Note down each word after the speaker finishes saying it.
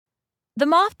The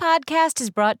Moth Podcast is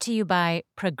brought to you by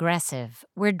Progressive,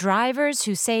 where drivers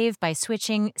who save by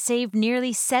switching save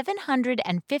nearly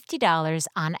 $750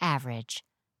 on average.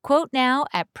 Quote now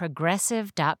at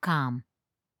Progressive.com.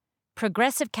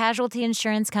 Progressive Casualty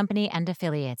Insurance Company and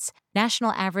Affiliates.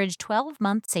 National average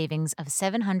 12-month savings of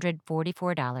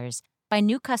 $744 by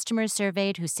new customers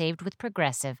surveyed who saved with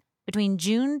Progressive between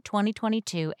June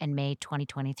 2022 and May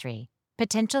 2023.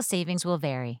 Potential savings will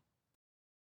vary.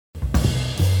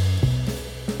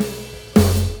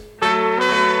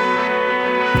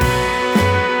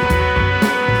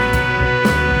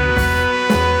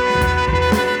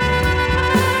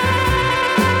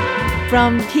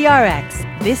 From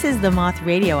PRX, this is the Moth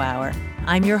Radio Hour.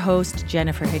 I'm your host,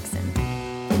 Jenifer Hixson.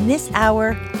 In this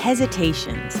hour,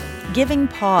 hesitations, giving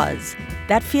pause,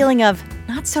 that feeling of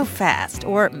not so fast,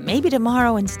 or maybe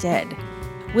tomorrow instead.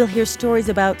 We'll hear stories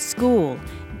about school,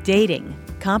 dating,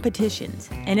 competitions,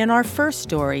 and in our first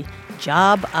story,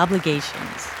 job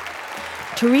obligations.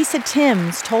 Theresa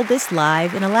Thames told this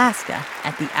live in Alaska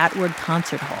at the Atwood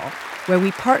Concert Hall, where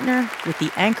we partner with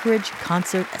the Anchorage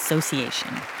Concert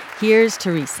Association. Here's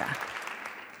Theresa.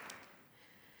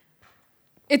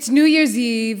 It's New Year's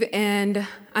Eve, and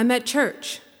I'm at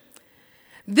church.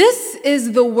 This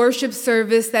is the worship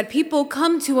service that people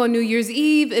come to on New Year's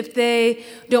Eve if they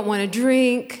don't want to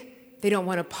drink, they don't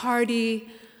want to party.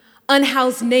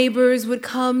 Unhoused neighbors would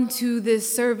come to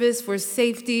this service for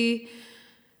safety.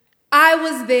 I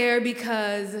was there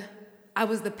because I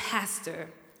was the pastor.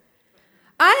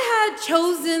 I had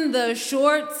chosen the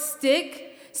short stick,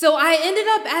 so I ended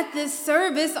up at this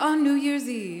service on New Year's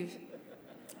Eve.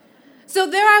 So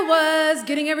there I was,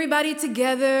 getting everybody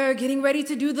together, getting ready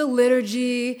to do the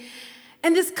liturgy,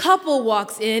 and this couple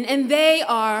walks in, and they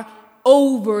are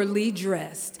overly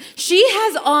dressed. She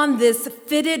has on this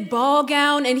fitted ball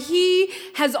gown, and he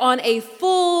has on a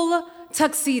full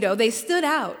tuxedo. They stood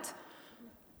out.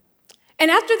 And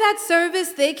after that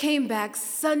service, they came back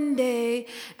Sunday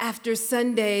after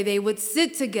Sunday. They would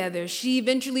sit together. She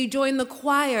eventually joined the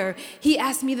choir. He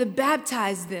asked me to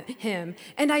baptize him,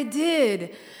 and I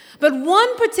did. But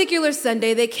one particular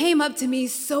Sunday, they came up to me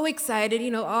so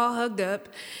excited, all hugged up,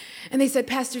 and they said,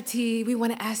 Pastor T, we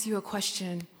want to ask you a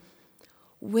question.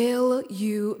 Will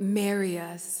you marry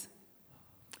us?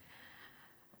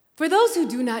 For those who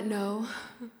do not know,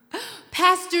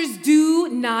 pastors do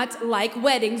not like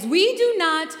weddings. We do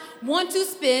not want to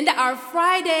spend our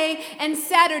Friday and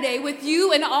Saturday with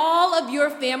you and all of your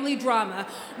family drama.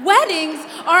 Weddings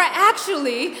are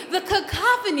actually the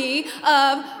cacophony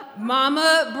of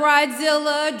mama,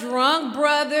 bridezilla, drunk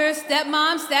brother,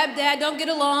 stepmom, stepdad, don't get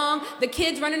along, the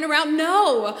kids running around.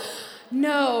 No.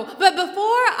 But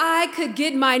before I could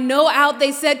get my no out,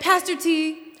 they said, Pastor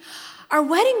T, our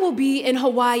wedding will be in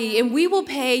Hawaii, and we will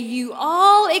pay you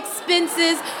all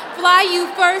expenses, fly you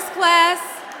first class.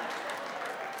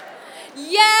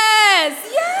 Yes,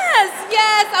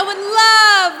 I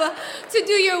would love to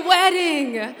do your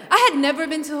wedding. I had never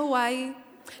been to Hawaii,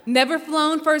 never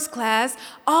flown first class,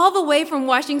 all the way from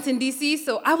Washington, D.C.,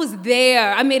 so I was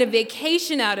there. I made a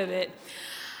vacation out of it.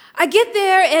 I get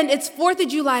there, and it's 4th of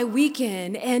July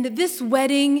weekend, and this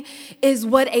wedding is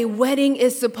what a wedding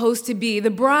is supposed to be. The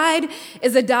bride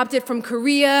is adopted from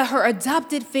Korea. Her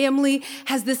adopted family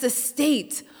has this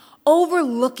estate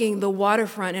overlooking the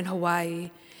waterfront in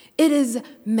Hawaii. It is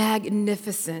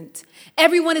magnificent.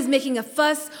 Everyone is making a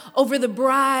fuss over the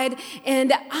bride,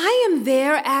 and I am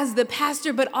there as the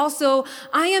pastor, but also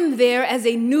I am there as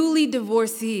a newly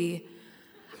divorcee.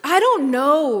 I don't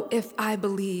know if I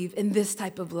believe in this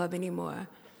type of love anymore.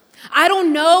 I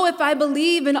don't know if I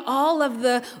believe in all of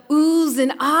the oohs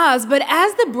and ahs, but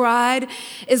as the bride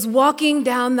is walking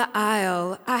down the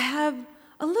aisle, I have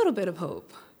a little bit of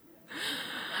hope.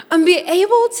 I'm being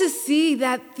able to see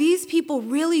that these people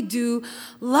really do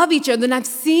love each other, and I've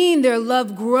seen their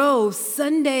love grow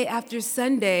Sunday after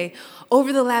Sunday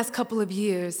over the last couple of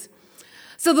years.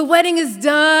 So the wedding is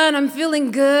done, I'm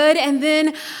feeling good, and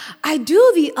then I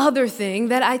do the other thing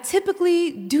that I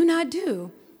typically do not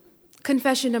do.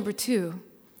 Confession number 2.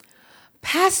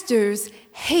 Pastors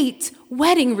hate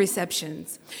wedding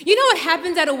receptions. You know what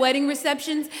happens at a wedding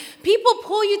reception? People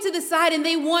pull you to the side and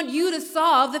they want you to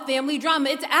solve the family drama.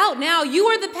 It's out now. You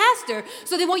are the pastor,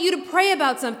 so they want you to pray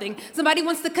about something. Somebody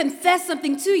wants to confess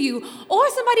something to you, or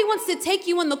somebody wants to take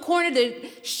you in the corner to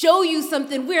show you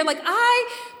something weird. Like,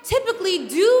 I typically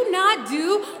do not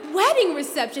do wedding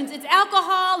receptions. It's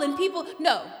alcohol and people,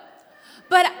 no.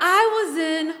 But I was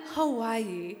in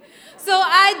Hawaii. So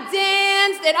I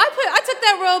danced, and I took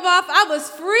that robe off. I was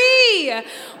free.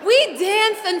 We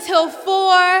danced until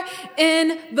 4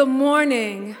 in the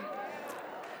morning.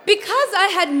 because I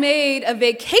had made a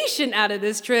vacation out of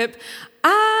this trip,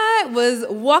 I was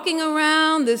walking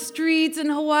around the streets in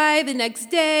Hawaii the next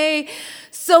day,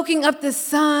 soaking up the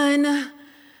sun. And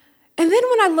then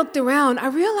when I looked around, I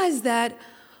realized that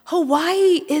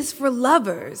Hawaii is for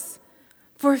lovers,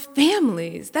 for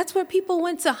families. That's where people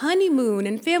went to honeymoon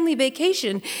and family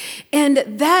vacation. And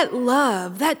that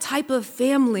love, that type of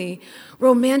family,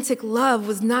 romantic love,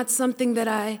 was not something that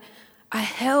I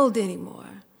held anymore.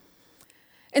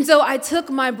 And so I took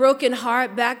my broken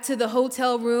heart back to the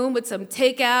hotel room with some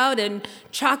takeout and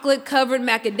chocolate-covered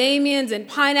macadamias and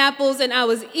pineapples, and I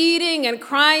was eating and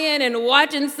crying and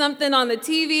watching something on the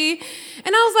TV.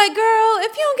 And I was like, girl,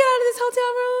 if you don't get out of this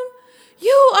hotel room,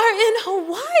 you are in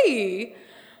Hawaii.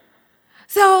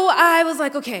 So I was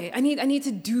like, okay, I need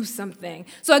to do something.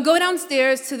 So I go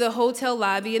downstairs to the hotel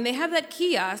lobby, and they have that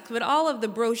kiosk with all of the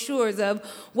brochures of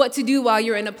what to do while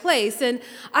you're in a place. And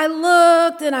I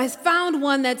looked, and I found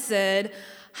one that said,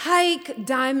 hike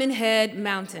Diamond Head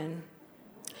Mountain.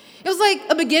 It was like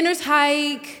a beginner's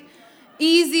hike,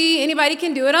 easy, anybody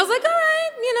can do it. I was like, all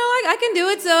right, I can do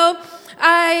it. So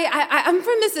I'm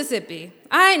from Mississippi.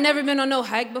 I ain't never been on no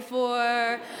hike before.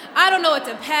 I don't know what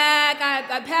to pack.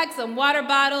 I packed some water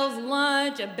bottles,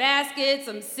 lunch, a basket,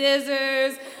 some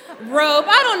scissors, rope.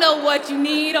 I don't know what you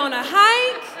need on a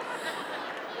hike.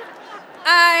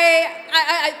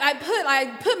 I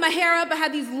put my hair up. I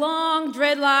had these long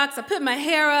dreadlocks. I put my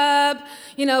hair up,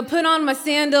 put on my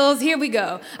sandals. Here we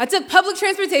go. I took public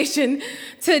transportation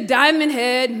to Diamond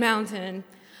Head Mountain.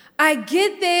 I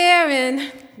get there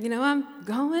and, I'm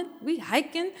going, we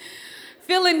hiking,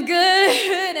 feeling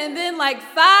good. And then like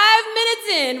 5 minutes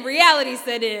in, reality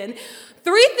set in.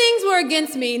 3 things were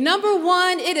against me. Number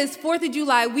 1, it is 4th of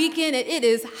July weekend and it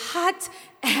is hot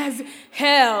as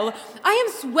hell. I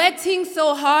am sweating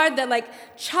so hard that like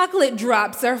chocolate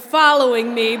drops are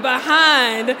following me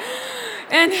behind.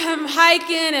 And I'm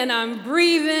hiking and I'm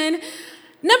breathing.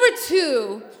 Number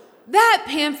 2, that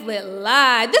pamphlet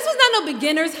lied. This was not no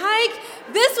beginner's hike.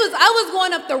 I was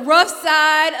going up the rough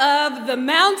side of the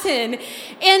mountain.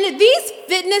 And these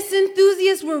fitness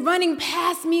enthusiasts were running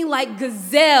past me like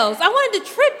gazelles. I wanted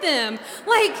to trip them.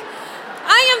 Like,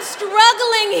 I am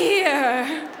struggling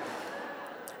here.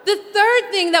 The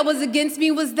 3rd thing that was against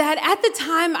me was that at the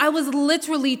time, I was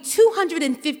literally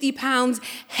 250 pounds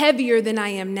heavier than I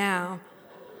am now.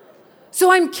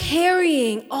 So I'm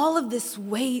carrying all of this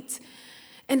weight,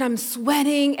 and I'm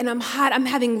sweating, and I'm hot. I'm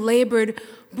having labored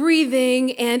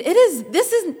breathing, and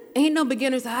this ain't no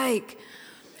beginner's hike.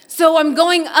 So I'm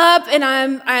going up, and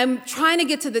I'm trying to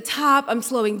get to the top. I'm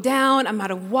slowing down. I'm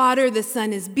out of water. The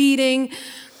sun is beating.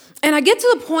 And I get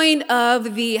to the point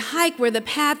of the hike where the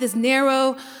path is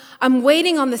narrow. I'm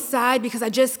waiting on the side because I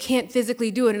just can't physically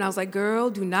do it. And I was like, girl,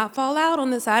 do not fall out on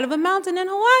the side of a mountain in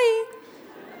Hawaii.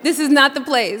 This is not the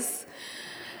place.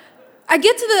 I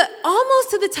get to almost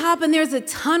to the top, and there's a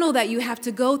tunnel that you have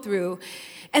to go through.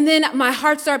 And then my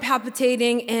heart started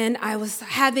palpitating, and I was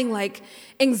having like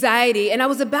anxiety. And I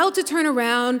was about to turn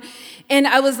around, and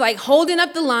I was like holding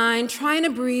up the line, trying to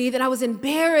breathe, and I was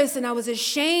embarrassed, and I was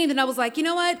ashamed, and I was like, you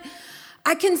know what?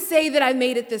 I can say that I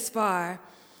made it this far.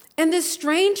 And this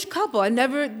strange couple, I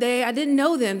didn't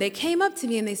know them. They came up to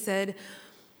me and they said,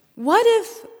 what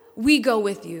if we go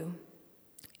with you?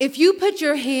 If you put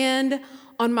your hand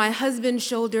on my husband's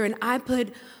shoulder and I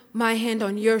put my hand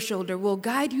on your shoulder, we'll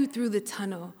guide you through the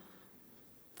tunnel.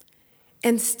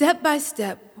 And step by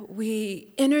step,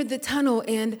 we entered the tunnel,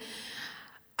 and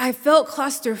I felt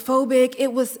claustrophobic.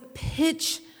 It was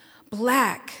pitch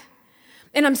black.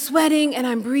 And I'm sweating and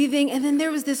I'm breathing, and then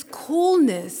there was this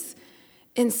coolness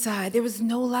inside. There was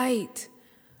no light,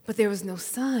 but there was no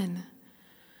sun.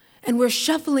 And we're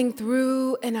shuffling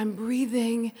through, and I'm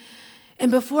breathing.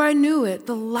 And before I knew it,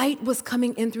 the light was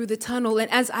coming in through the tunnel. And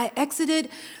as I exited,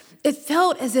 it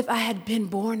felt as if I had been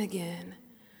born again.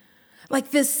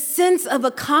 Like this sense of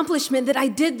accomplishment that I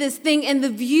did this thing, and the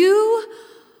view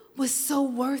was so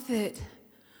worth it.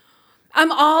 I'm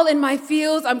all in my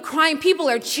feels. I'm crying. People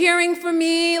are cheering for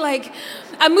me. Like,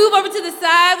 I move over to the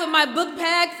side with my book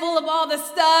bag full of all the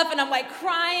stuff, and I'm like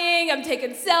crying. I'm taking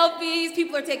selfies.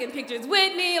 People are taking pictures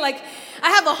with me. Like, I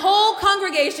have a whole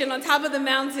congregation on top of the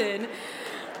mountain.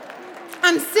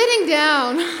 I'm sitting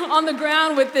down on the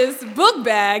ground with this book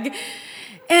bag,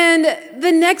 and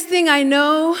the next thing I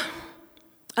know,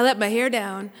 I let my hair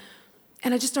down,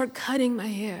 and I just start cutting my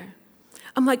hair.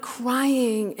 I'm like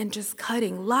crying and just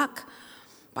cutting lock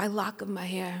by lock of my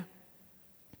hair.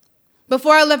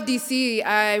 Before I left DC,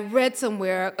 I read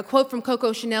somewhere a quote from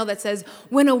Coco Chanel that says,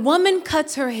 when a woman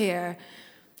cuts her hair,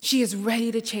 she is ready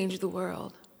to change the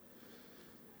world.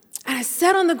 And I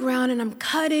sat on the ground and I'm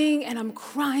cutting and I'm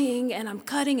crying and I'm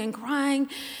cutting and crying.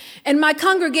 And my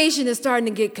congregation is starting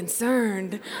to get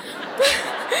concerned.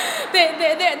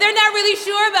 They're not really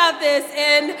sure about this.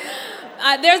 And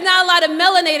there's not a lot of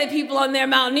melanated people on their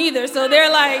mountain either. So they're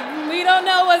like, we don't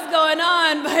know what's going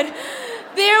on. But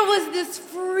there was this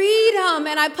freedom.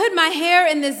 And I put my hair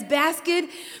in this basket.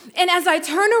 And as I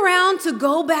turned around to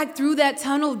go back through that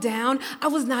tunnel down, I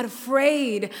was not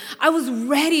afraid. I was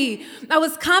ready. I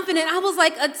was confident. I was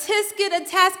like a tisket, a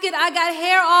tasket. I got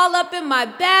hair all up in my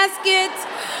basket.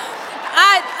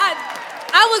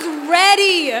 I was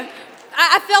ready.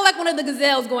 I felt like one of the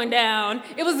gazelles going down.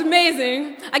 It was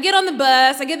amazing. I get on the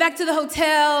bus. I get back to the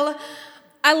hotel.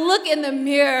 I look in the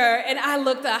mirror, and I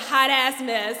looked a hot-ass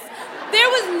mess. There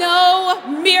was no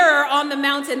mirror on the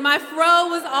mountain. My fro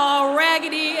was all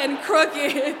raggedy and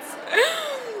crooked.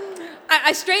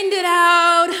 I straightened it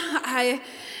out.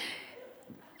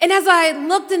 And as I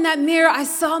looked in that mirror, I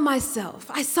saw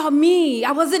myself. I saw me.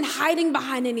 I wasn't hiding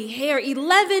behind any hair.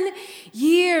 11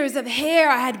 years of hair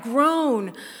I had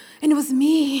grown. And it was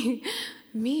me.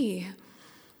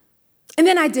 And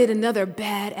then I did another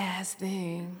badass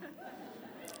thing.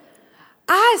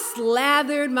 I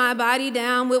slathered my body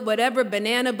down with whatever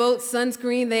banana boat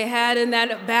sunscreen they had in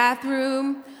that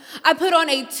bathroom. I put on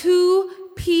a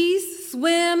 2-piece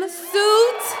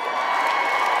swimsuit.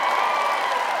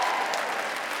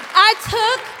 I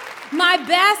took my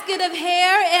basket of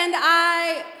hair and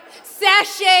I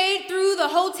sashayed through the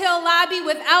hotel lobby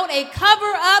without a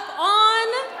cover-up on.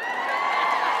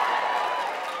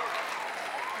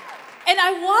 And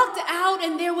I walked out,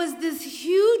 and there was this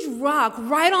huge rock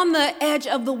right on the edge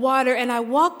of the water, and I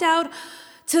walked out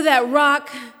to that rock,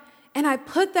 and I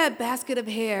put that basket of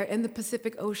hair in the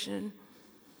Pacific Ocean.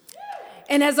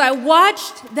 And as I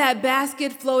watched that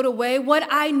basket float away, what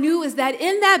I knew is that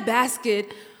in that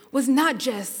basket was not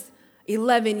just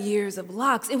 11 years of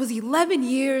locks. It was 11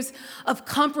 years of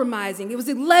compromising. It was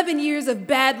 11 years of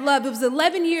bad love. It was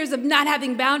 11 years of not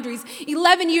having boundaries,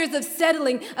 11 years of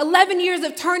settling, 11 years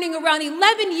of turning around,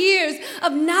 11 years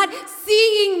of not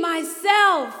seeing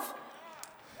myself.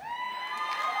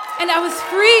 And I was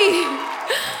free.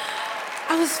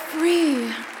 I was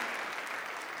free.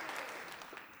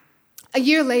 A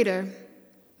year later,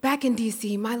 back in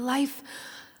DC, my life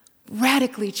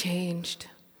radically changed.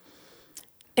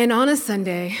 And on a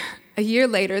Sunday, a year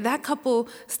later, that couple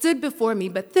stood before me,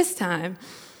 but this time,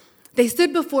 they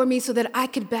stood before me so that I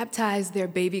could baptize their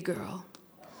baby girl.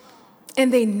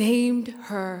 And they named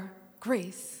her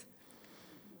Grace.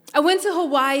 I went to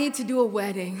Hawaii to do a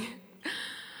wedding.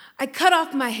 I cut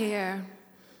off my hair.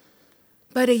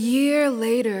 But a year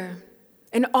later,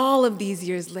 and all of these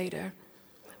years later,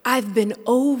 I've been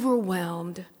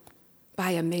overwhelmed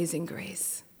by amazing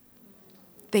grace.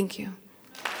 Thank you.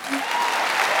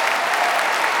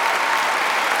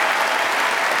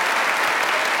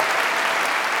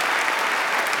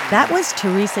 That was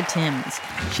Theresa Thames.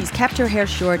 She's kept her hair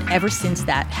short ever since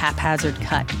that haphazard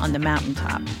cut on the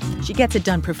mountaintop. She gets it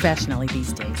done professionally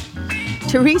these days.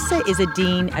 Theresa is a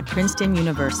dean at Princeton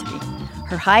University.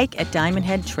 Her hike at Diamond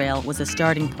Head Trail was a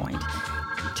starting point.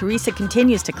 Theresa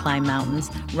continues to climb mountains,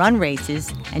 run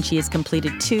races, and she has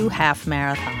completed 2 half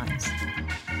marathons.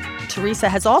 Theresa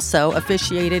has also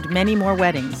officiated many more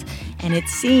weddings, and it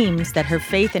seems that her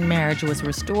faith in marriage was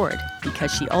restored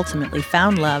because she ultimately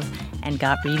found love and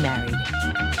got remarried.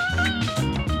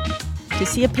 To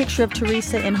see a picture of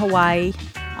Theresa in Hawaii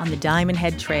on the Diamond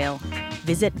Head Trail,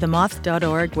 visit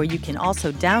themoth.org, where you can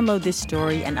also download this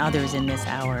story and others in this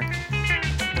hour.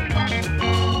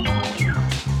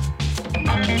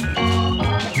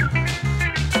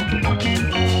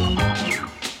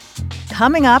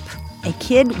 Coming up, a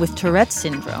kid with Tourette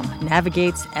Syndrome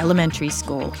navigates elementary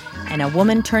school, and a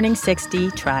woman turning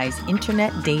 60 tries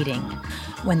internet dating.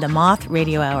 When the Moth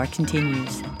Radio Hour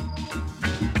continues.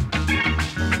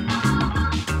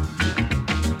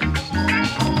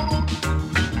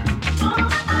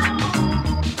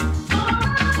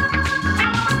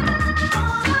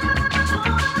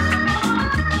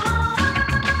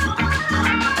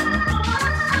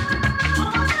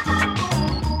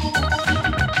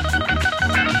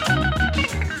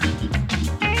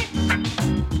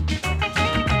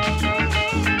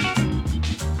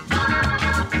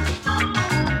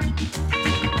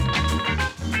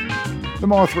 The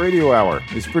Moth Radio Hour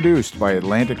is produced by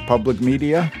Atlantic Public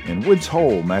Media in Woods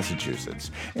Hole, Massachusetts,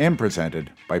 and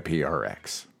presented by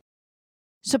PRX.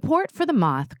 Support for The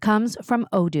Moth comes from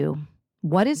Odoo.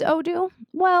 What is Odoo?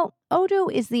 Well, Odoo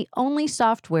is the only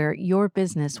software your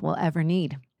business will ever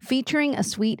need. Featuring a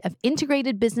suite of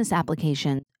integrated business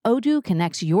applications, Odoo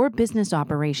connects your business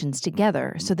operations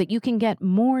together so that you can get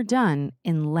more done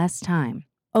in less time.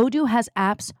 Odoo has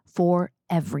apps for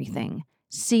everything: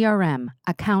 CRM,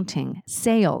 accounting,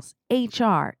 sales,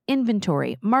 HR,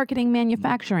 inventory, marketing,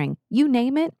 manufacturing. You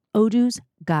name it, Odoo's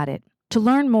got it. To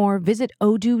learn more, visit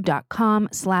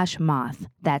odoo.com/moth.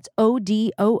 That's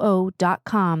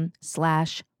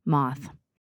odoo.com/moth.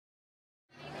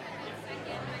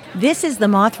 This is the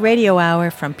Moth Radio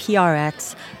Hour from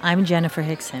PRX. I'm Jenifer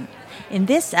Hixson. In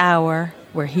this hour,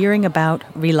 we're hearing about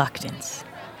reluctance.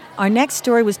 Our next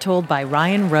story was told by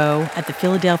Ryan Roe at the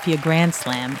Philadelphia Grand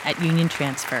Slam at Union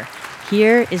Transfer.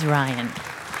 Here is Ryan.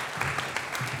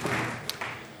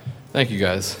 Thank you,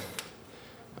 guys.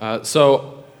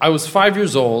 So I was 5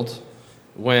 years old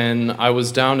when I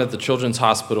was down at the Children's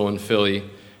Hospital in Philly,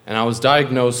 and I was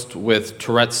diagnosed with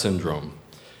Tourette Syndrome.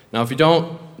 Now, if you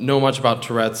don't know much about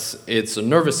Tourette's, it's a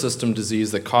nervous system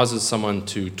disease that causes someone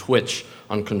to twitch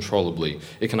uncontrollably.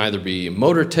 It can either be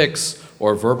motor tics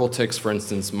or verbal tics. For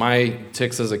instance, my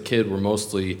tics as a kid were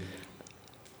mostly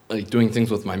like doing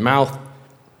things with my mouth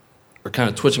or kind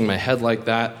of twitching my head like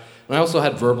that. And I also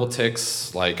had verbal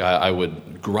tics, like I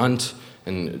would grunt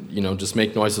and just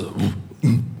make noises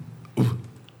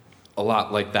a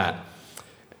lot like that.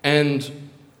 And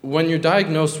when you're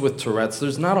diagnosed with Tourette's,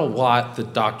 there's not a lot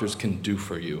that doctors can do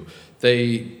for you.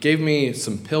 They gave me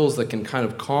some pills that can kind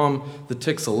of calm the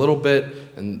tics a little bit,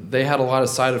 and they had a lot of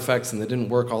side effects, and they didn't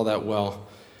work all that well.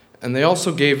 And they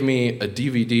also gave me a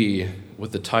DVD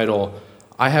with the title,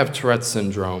 "I Have Tourette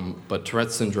Syndrome, but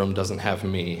Tourette Syndrome Doesn't Have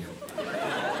Me,"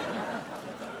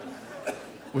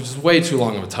 which is way too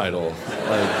long of a title.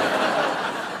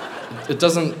 It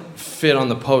doesn't fit on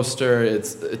the poster,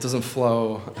 it doesn't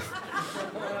flow.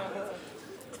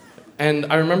 And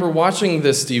I remember watching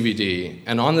this DVD,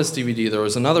 and on this DVD there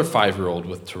was another 5-year-old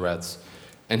with Tourette's,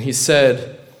 and he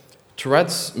said,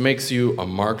 "Tourette's makes you a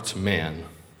marked man."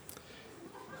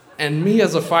 And me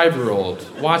as a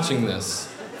 5-year-old watching this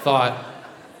thought,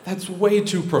 that's way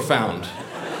too profound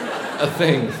a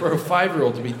thing for a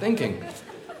 5-year-old to be thinking.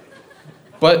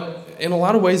 But in a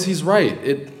lot of ways he's right.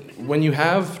 When you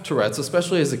have Tourette's,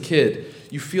 especially as a kid,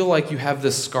 you feel like you have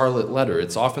this scarlet letter.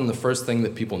 It's often the first thing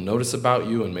that people notice about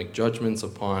you and make judgments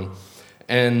upon.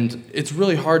 And it's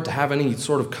really hard to have any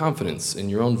sort of confidence in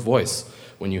your own voice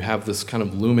when you have this kind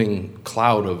of looming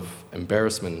cloud of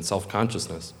embarrassment and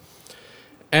self-consciousness.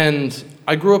 And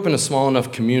I grew up in a small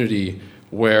enough community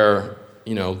where,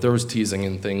 there was teasing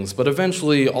and things, but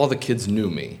eventually all the kids knew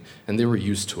me, and they were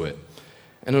used to it.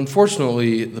 And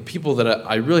unfortunately, the people that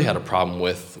I really had a problem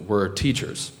with were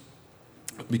teachers.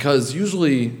 Because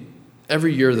usually,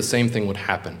 every year, the same thing would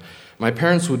happen. My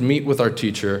parents would meet with our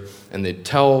teacher, and they'd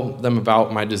tell them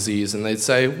about my disease, and they'd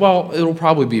say, well, it'll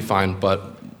probably be fine,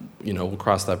 but, we'll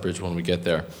cross that bridge when we get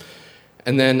there.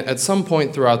 And then at some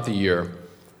point throughout the year,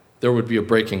 there would be a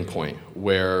breaking point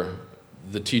where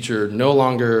the teacher no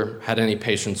longer had any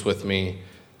patience with me,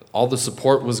 all the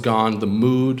support was gone, the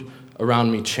mood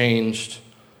around me changed.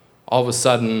 All of a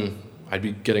sudden, I'd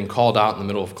be getting called out in the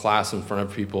middle of class in front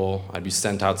of people. I'd be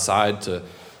sent outside to,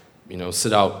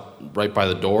 sit out right by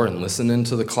the door and listen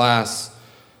into the class.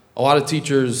 A lot of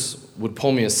teachers would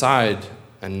pull me aside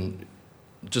and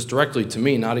just directly to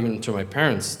me, not even to my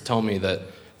parents, tell me that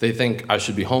they think I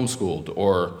should be homeschooled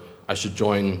or I should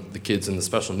join the kids in the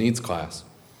special needs class.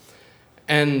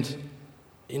 And,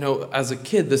 as a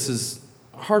kid, this is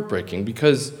heartbreaking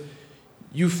because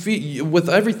you feel, with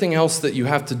everything else that you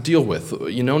have to deal with,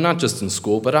 not just in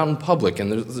school, but out in public,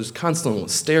 and there's constant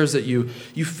stares at you,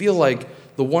 you feel like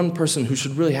the one person who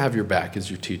should really have your back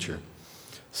is your teacher.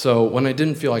 So when I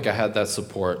didn't feel like I had that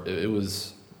support, it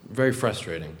was very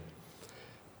frustrating.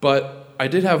 But I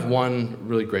did have one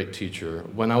really great teacher.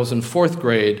 When I was in 4th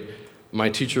grade, my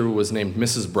teacher was named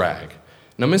Mrs. Bragg.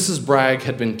 Now, Mrs. Bragg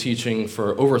had been teaching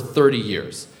for over 30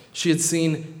 years. She had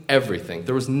seen everything.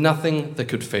 There was nothing that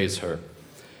could faze her.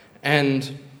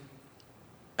 And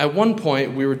at one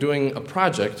point, we were doing a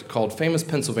project called Famous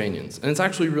Pennsylvanians, and it's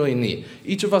actually really neat.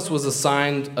 Each of us was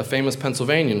assigned a famous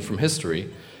Pennsylvanian from history,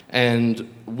 and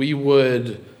we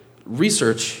would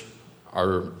research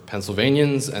our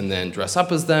Pennsylvanians and then dress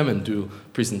up as them and do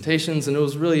presentations, and it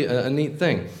was really a neat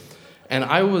thing. And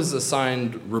I was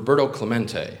assigned Roberto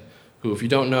Clemente, who, if you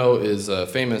don't know, is a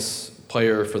famous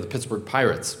player for the Pittsburgh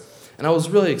Pirates. And I was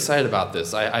really excited about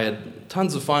this. I had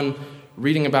tons of fun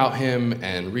reading about him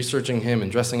and researching him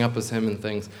and dressing up as him and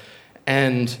things.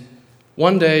 And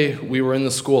one day we were in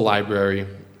the school library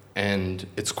and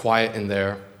it's quiet in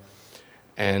there.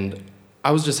 And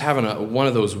I was just having one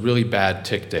of those really bad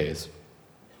tic days.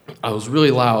 I was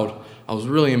really loud, I was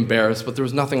really embarrassed, but there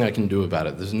was nothing I can do about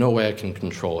it. There's no way I can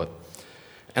control it.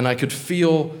 And I could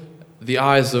feel the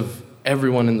eyes of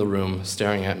everyone in the room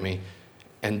staring at me.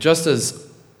 And just as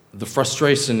the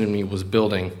frustration in me was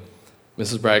building,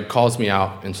 Mrs. Bragg calls me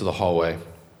out into the hallway.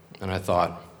 And I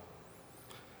thought,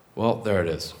 well, there it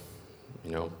is.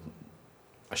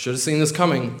 I should have seen this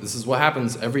coming. This is what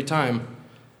happens every time.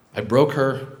 I broke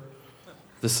her.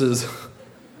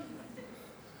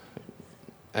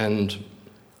 And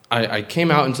I came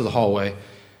out into the hallway,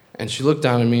 and she looked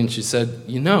down at me and she said,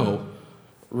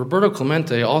 Roberto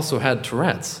Clemente also had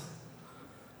Tourette's.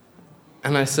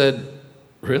 And I said,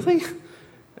 really?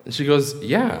 And she goes,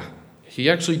 yeah, he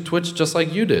actually twitched just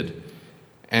like you did.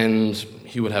 And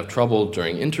he would have trouble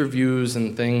during interviews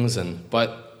and things,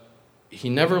 but he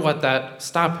never let that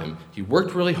stop him. He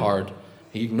worked really hard,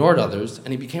 he ignored others, and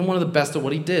he became one of the best at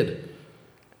what he did.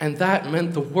 And that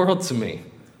meant the world to me.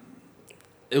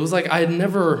 It was like I had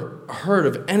never heard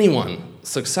of anyone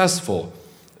successful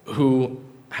who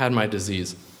had my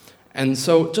disease. And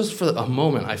so just for a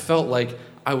moment, I felt like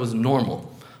I was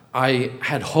normal. I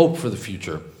had hope for the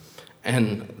future.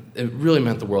 And it really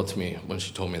meant the world to me when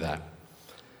she told me that.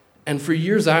 And for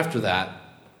years after that,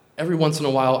 every once in a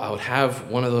while, I would have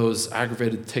one of those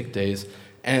aggravated tic days,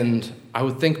 and I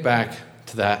would think back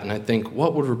to that, and I'd think,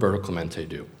 what would Roberto Clemente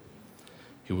do?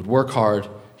 He would work hard,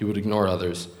 he would ignore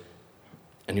others,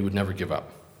 and he would never give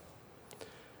up.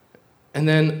 And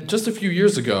then just a few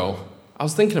years ago, I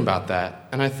was thinking about that,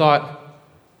 and I thought,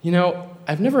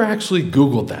 I've never actually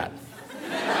Googled that.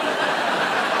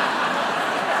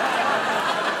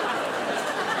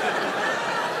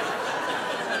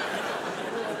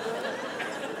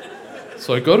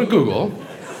 So I go to Google,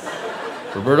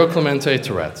 Roberto Clemente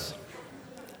Tourette's.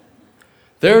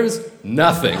 There's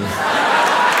nothing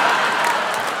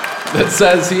that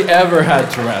says he ever had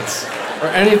Tourette's or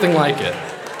anything like it.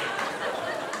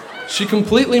 She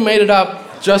completely made it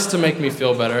up just to make me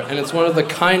feel better, and it's one of the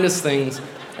kindest things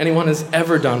anyone has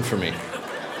ever done for me.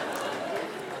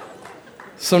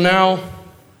 So now,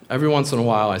 every once in a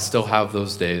while, I still have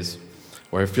those days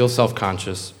where I feel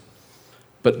self-conscious,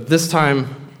 but this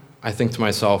time, I think to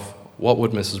myself, what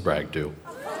would Mrs. Bragg do?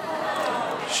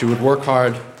 She would work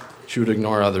hard, she would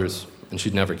ignore others, and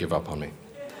she'd never give up on me.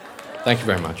 Thank you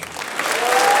very much.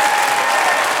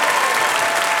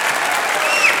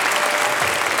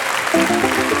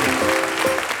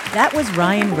 That was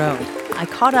Ryan Roe. I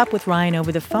caught up with Ryan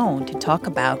over the phone to talk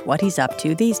about what he's up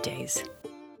to these days.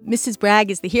 Mrs.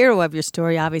 Bragg is the hero of your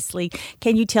story, obviously.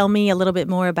 Can you tell me a little bit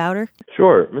more about her?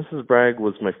 Sure. Mrs. Bragg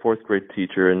was my fourth grade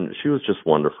teacher, and she was just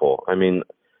wonderful. I mean,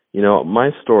 my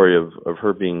story of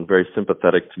her being very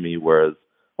sympathetic to me, whereas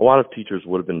a lot of teachers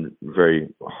would have been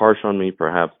very harsh on me,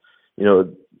 perhaps,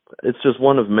 it's just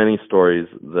one of many stories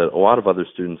that a lot of other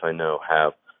students I know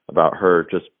have about her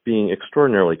just being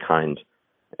extraordinarily kind.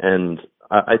 And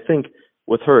I think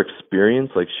with her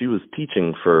experience, like she was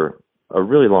teaching for a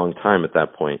really long time at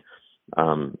that point.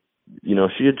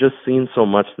 She had just seen so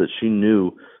much that she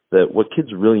knew that what kids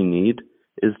really need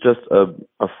is just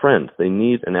a friend. They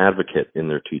need an advocate in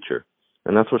their teacher.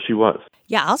 And that's what she was.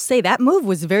 Yeah, I'll say that move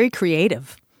was very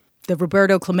creative. The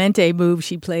Roberto Clemente move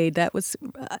she played, that was,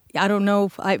 I don't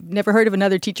know, I've never heard of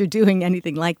another teacher doing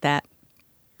anything like that.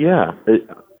 Yeah.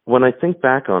 When I think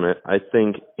back on it, I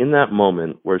think in that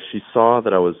moment where she saw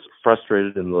that I was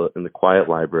frustrated in the quiet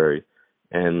library,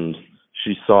 and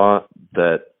she saw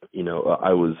that,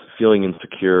 I was feeling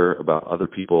insecure about other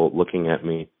people looking at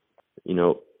me.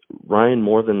 Ryan,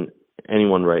 more than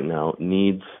anyone right now,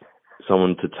 needs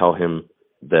someone to tell him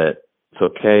that it's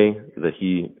okay, that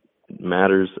he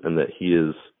matters, and that he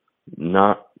is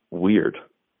not weird.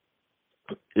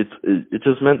 It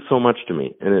just meant so much to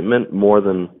me, and it meant more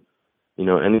than,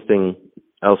 anything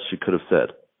else she could have said.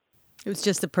 It was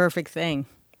just the perfect thing.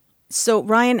 So,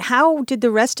 Ryan, how did the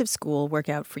rest of school work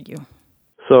out for you?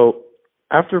 So,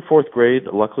 after fourth grade,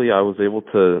 luckily I was able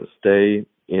to stay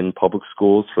in public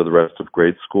schools for the rest of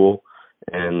grade school.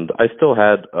 And I still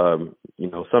had,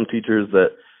 some teachers that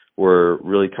were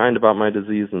really kind about my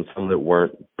disease and some that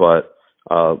weren't. But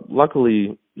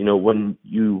luckily, when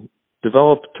you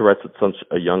develop Tourette's at such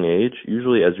a young age,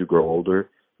 usually as you grow older,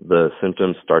 the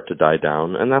symptoms start to die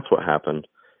down. And that's what happened.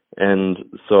 And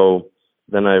so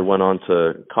then I went on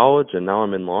to college, and now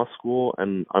I'm in law school.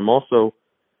 And I'm also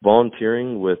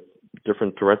volunteering with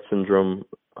different Tourette Syndrome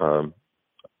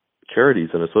charities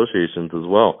and associations as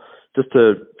well, just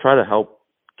to try to help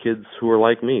kids who are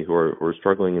like me, who are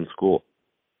struggling in school.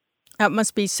 That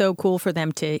must be so cool for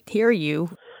them to hear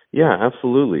you. Yeah,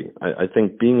 absolutely. I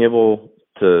think being able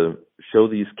to show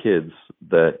these kids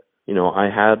that, I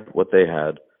had what they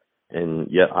had, and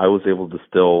yet I was able to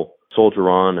still soldier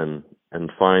on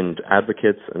and find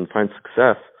advocates and find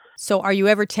success. So are you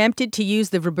ever tempted to use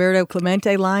the Roberto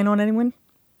Clemente line on anyone?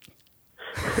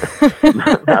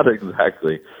 Not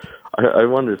exactly. I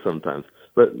wonder sometimes.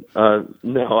 But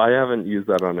no, I haven't used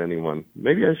that on anyone.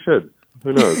 Maybe I should.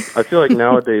 Who knows? I feel like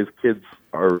nowadays kids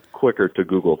are quicker to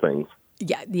Google things.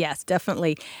 Yeah, yes,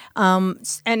 definitely.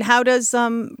 And how does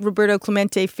Roberto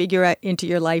Clemente figure into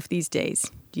your life these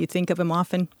days? Do you think of him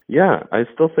often? Yeah, I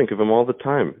still think of him all the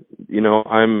time. You know,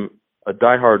 I'm a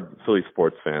diehard Philly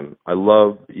sports fan. I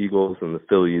love the Eagles and the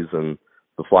Phillies and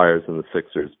the Flyers and the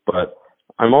Sixers, but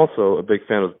I'm also a big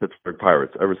fan of the Pittsburgh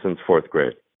Pirates ever since fourth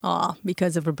grade. Aw,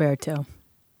 because of Roberto.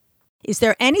 Is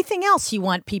there anything else you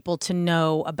want people to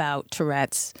know about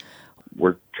Tourette's?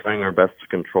 We're trying our best to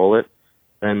control it,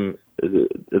 and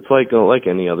it's like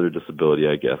any other disability,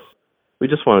 I guess. We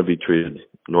just want to be treated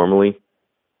normally.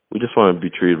 We just want to be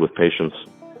treated with patience.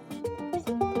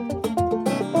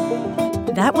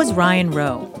 That was Ryan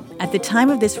Roe. At the time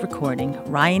of this recording,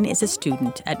 Ryan is a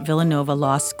student at Villanova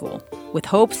Law School with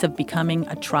hopes of becoming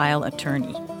a trial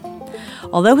attorney.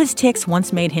 Although his tics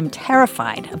once made him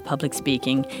terrified of public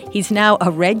speaking, he's now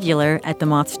a regular at the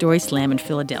Moth Story Slam in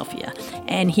Philadelphia,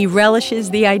 and he relishes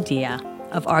the idea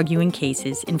of arguing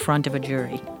cases in front of a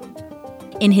jury.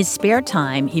 In his spare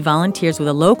time, he volunteers with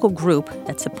a local group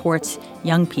that supports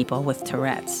young people with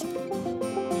Tourette's.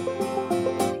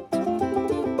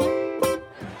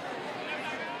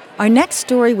 Our next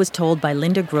story was told by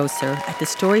Linda Grosser at the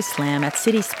Story Slam at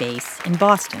City Space in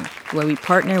Boston, where we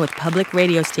partner with public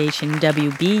radio station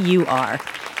WBUR.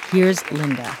 Here's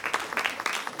Linda.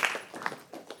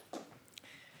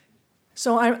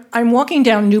 So I'm walking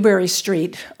down Newbury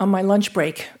Street on my lunch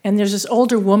break, and there's this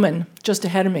older woman just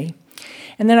ahead of me.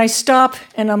 And then I stop,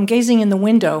 and I'm gazing in the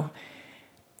window,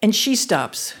 and she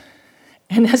stops.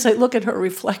 And as I look at her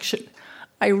reflection,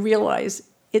 I realize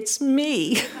it's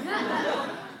me.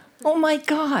 Oh my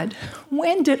God,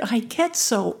 when did I get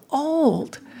so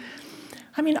old?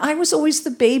 I mean, I was always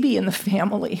the baby in the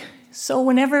family. So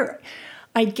whenever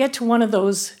I'd get to one of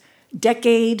those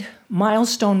decade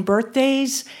milestone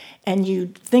birthdays, and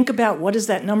you think about what does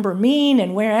that number mean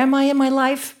and where am I in my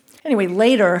life? Anyway,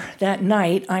 later that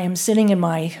night, I am sitting in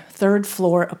my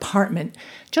third-floor apartment,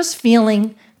 just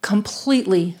feeling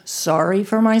completely sorry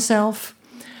for myself.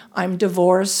 I'm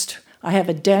divorced. I have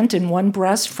a dent in one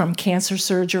breast from cancer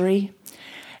surgery.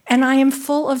 And I am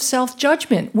full of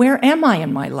self-judgment. Where am I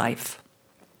in my life?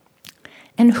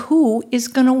 And who is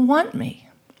going to want me?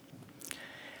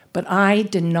 But I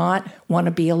did not want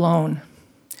to be alone.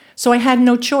 So I had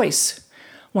no choice.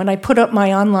 When I put up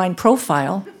my online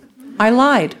profile, I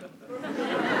lied.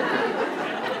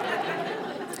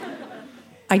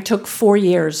 I took 4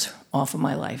 years off of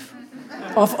my life,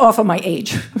 off of my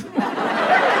age.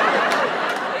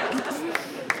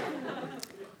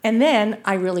 And then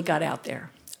I really got out there.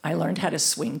 I learned how to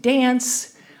swing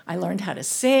dance. I learned how to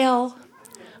sail.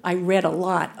 I read a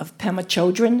lot of Pema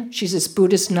Chodron. She's this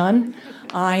Buddhist nun.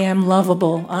 I am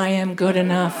lovable. I am good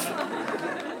enough.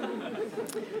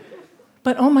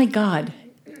 But oh my God,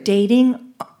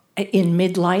 dating in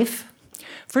midlife.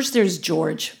 First there's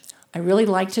George. I really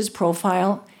liked his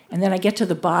profile. And then I get to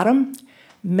the bottom.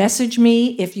 Message me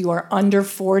if you are under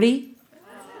 40.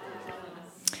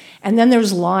 And then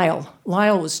there's Lyle.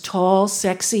 Lyle was tall,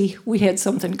 sexy. We had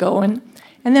something going.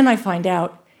 And then I find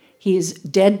out he is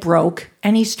dead broke,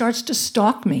 and he starts to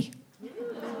stalk me.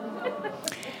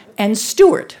 And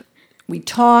Stuart, we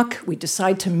talk, we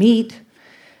decide to meet.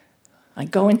 I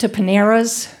go into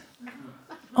Panera's.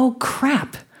 Oh,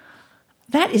 crap.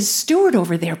 That is Stuart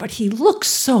over there, but he looks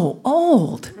so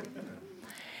old.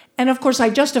 And of course, I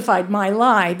justified my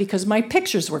lie because my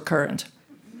pictures were current.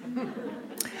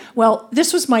 Well,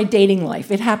 this was my dating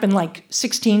life. It happened like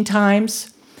 16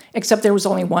 times, except there was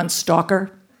only one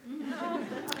stalker.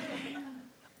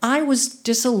 I was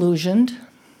disillusioned.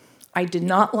 I did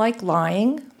not like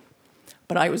lying,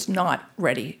 but I was not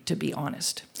ready to be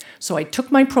honest. So I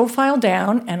took my profile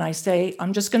down and I say,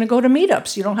 I'm just going to go to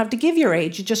meetups. You don't have to give your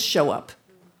age, you just show up.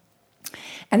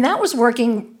 And that was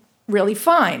working really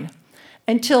fine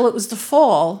until it was the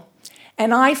fall,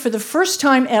 and I, for the first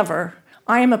time ever,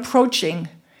 I am approaching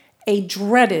a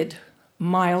dreaded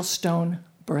milestone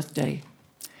birthday.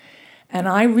 And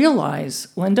I realize,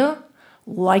 Linda,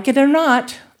 like it or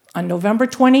not, on November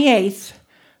 28th,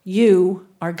 you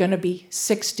are going to be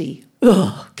 60.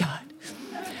 Ugh, God.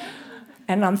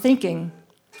 And I'm thinking,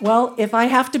 well, if I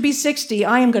have to be 60,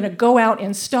 I am going to go out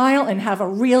in style and have a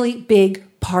really big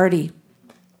party.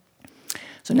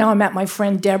 So now I'm at my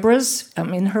friend Deborah's.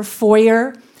 I'm in her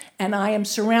foyer, and I am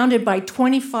surrounded by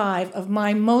 25 of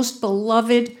my most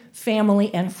beloved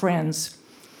family, and friends.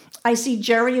 I see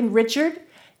Jerry and Richard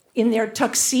in their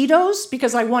tuxedos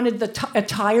because I wanted the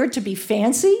attire to be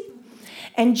fancy.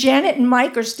 And Janet and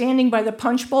Mike are standing by the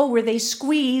punch bowl where they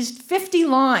squeezed 50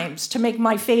 limes to make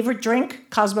my favorite drink,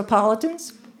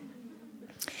 Cosmopolitans.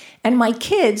 And my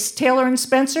kids, Taylor and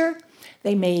Spencer,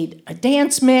 they made a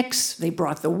dance mix, they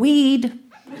brought the weed.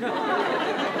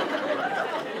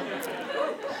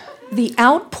 The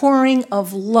outpouring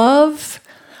of love,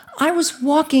 I was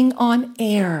walking on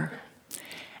air.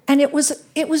 And it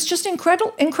was just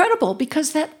incredible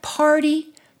because that party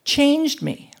changed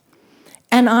me.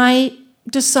 And I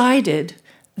decided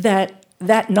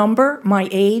that number, my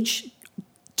age,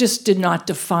 just did not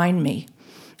define me.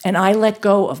 And I let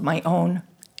go of my own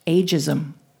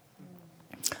ageism.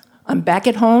 I'm back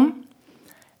at home,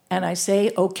 and I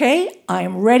say, okay, I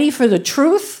am ready for the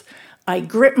truth. I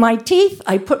grit my teeth,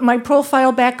 I put my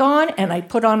profile back on, and I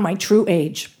put on my true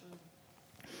age.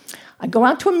 I go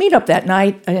out to a meetup that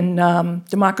night in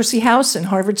Democracy House in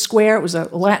Harvard Square. It was a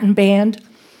Latin band.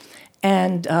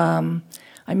 And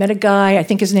I met a guy, I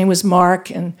think his name was Mark,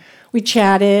 and we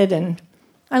chatted, and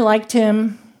I liked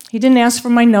him. He didn't ask for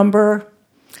my number.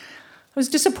 I was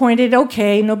disappointed.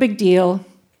 Okay, no big deal.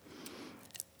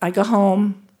 I go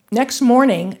home. Next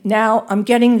morning, now I'm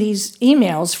getting these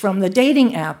emails from the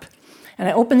dating app. And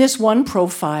I open this one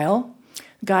profile.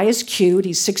 The guy is cute.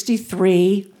 He's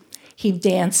 63. He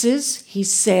dances, he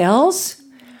sails,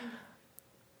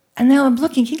 and now I'm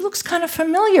looking, he looks kind of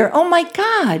familiar. Oh my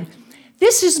God,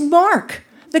 this is Mark,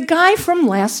 the guy from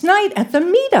last night at the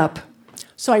meetup.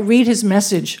 So I read his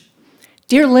message.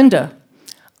 Dear Linda,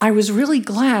 I was really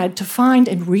glad to find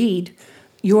and read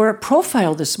your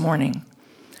profile this morning.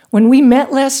 When we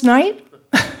met last night,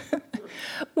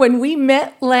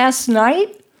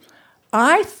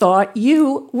 I thought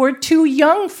you were too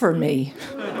young for me.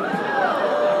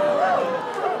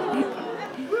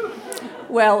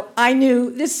 Well, I knew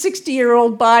this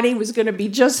 60-year-old body was going to be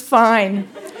just fine.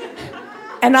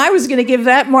 And I was going to give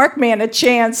that Mark man a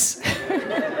chance.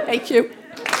 Thank you.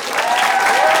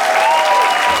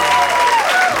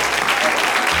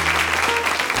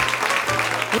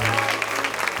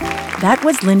 That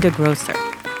was Linda Grosser.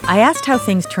 I asked how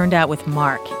things turned out with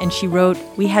Mark, and she wrote,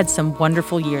 we had some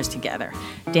wonderful years together,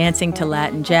 dancing to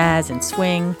Latin jazz and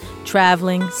swing,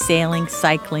 traveling, sailing,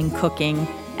 cycling, cooking,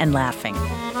 and laughing.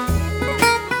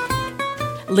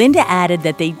 Linda added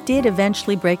that they did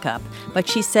eventually break up, but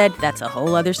she said that's a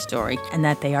whole other story and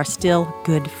that they are still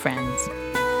good friends.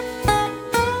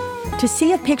 To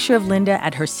see a picture of Linda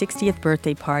at her 60th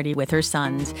birthday party with her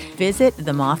sons, visit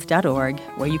themoth.org,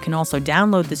 where you can also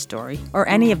download the story or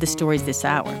any of the stories this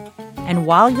hour. And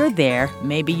while you're there,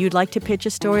 maybe you'd like to pitch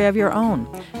a story of your own.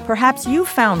 Perhaps you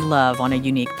found love on a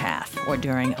unique path, or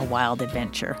during a wild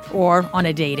adventure, or on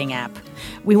a dating app.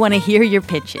 We want to hear your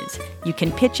pitches. You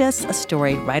can pitch us a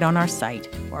story right on our site,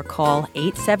 or call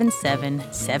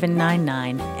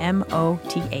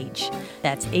 877-799-MOTH.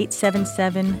 That's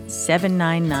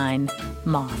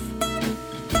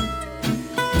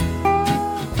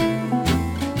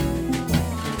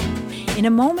 877-799-MOTH. In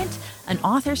a moment, an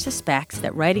author suspects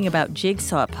that writing about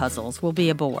jigsaw puzzles will be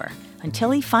a bore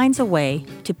until he finds a way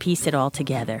to piece it all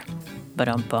together.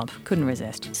 Ba-dum-bump. Couldn't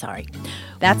resist. Sorry.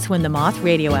 That's when the Moth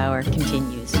Radio Hour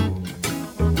continues.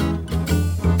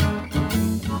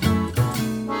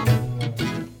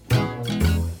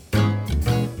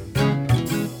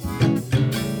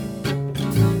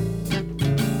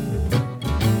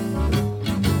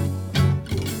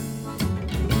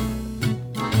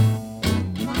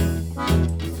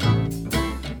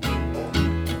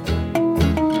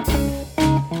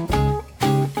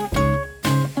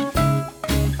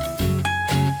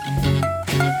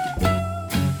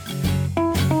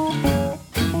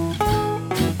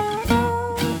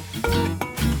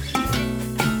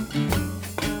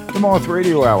 The Moth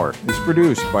Radio Hour is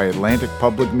produced by Atlantic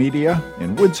Public Media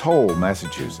in Woods Hole,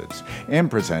 Massachusetts, and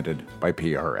presented by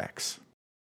PRX.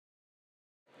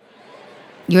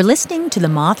 You're listening to the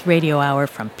Moth Radio Hour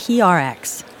from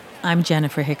PRX. I'm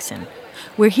Jenifer Hixson.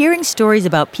 We're hearing stories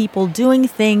about people doing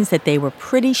things that they were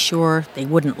pretty sure they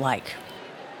wouldn't like.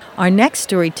 Our next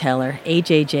storyteller,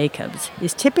 A.J. Jacobs,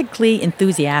 is typically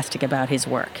enthusiastic about his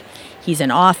work. He's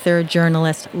an author,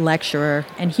 journalist, lecturer,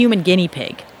 and human guinea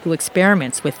pig who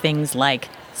experiments with things like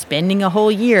spending a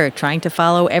whole year trying to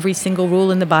follow every single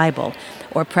rule in the Bible,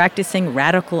 or practicing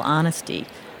radical honesty,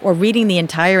 or reading the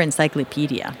entire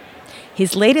encyclopedia.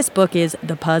 His latest book is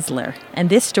The Puzzler,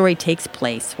 and this story takes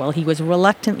place while he was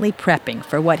reluctantly prepping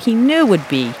for what he knew would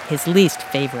be his least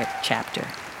favorite chapter.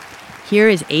 Here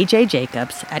is A.J.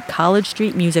 Jacobs at College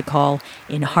Street Music Hall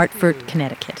in Hartford,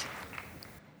 Connecticut.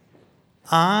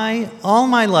 All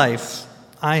my life,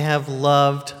 I have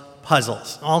loved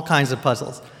puzzles, all kinds of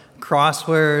puzzles.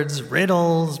 Crosswords,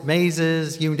 riddles,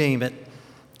 mazes, you name it.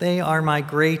 They are my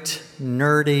great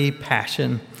nerdy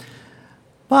passion.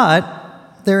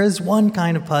 But there is one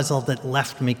kind of puzzle that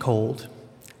left me cold.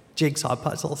 Jigsaw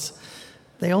puzzles.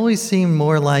 They always seem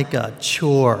more like a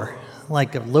chore,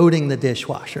 like loading the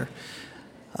dishwasher.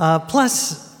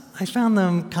 Plus, I found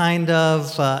them kind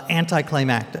of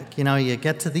anticlimactic. You know, you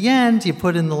get to the end, you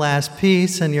put in the last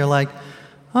piece, and you're like,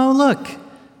 oh, look,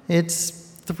 it's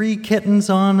 3 kittens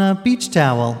on a beach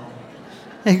towel.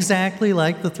 Exactly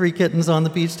like the 3 kittens on the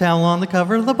beach towel on the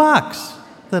cover of the box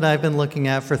that I've been looking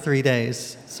at for 3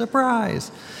 days.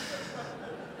 Surprise.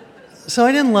 So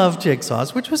I didn't love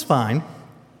jigsaws, which was fine.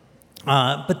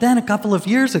 But then a couple of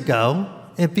years ago,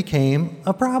 it became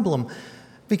a problem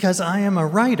because I am a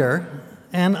writer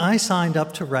and I signed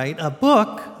up to write a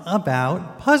book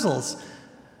about puzzles.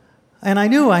 And I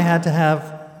knew I had to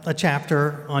have a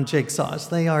chapter on jigsaws.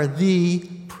 They are the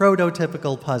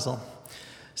prototypical puzzle.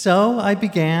 So I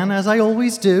began, as I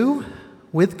always do,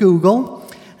 with Google,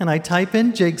 and I type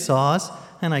in jigsaws,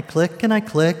 and I click,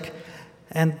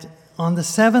 and on the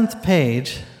 7th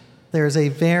page, there's a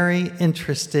very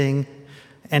interesting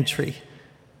entry.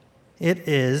 It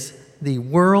is the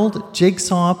World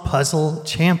Jigsaw Puzzle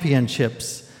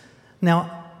Championships.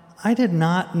 Now, I did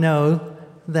not know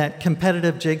that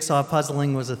competitive jigsaw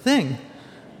puzzling was a thing.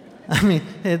 I mean,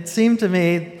 it seemed to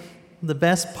me the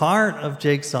best part of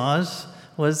jigsaws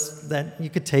was that you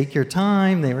could take your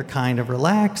time, they were kind of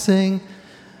relaxing.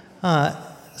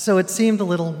 So it seemed a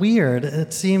little weird.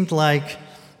 It seemed like,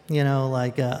 you know,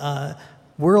 like a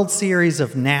World Series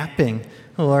of napping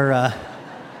or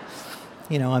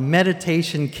you know, a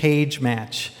meditation cage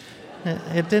match.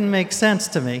 It didn't make sense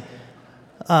to me.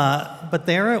 But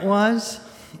there it was.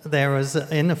 There was,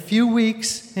 in a few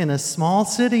weeks, in a small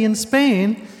city in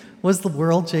Spain, was the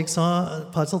World Jigsaw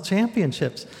Puzzle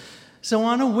Championships. So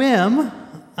on a whim,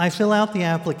 I fill out the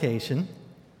application,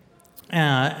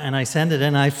 and I send it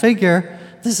in. I figure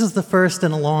this is the first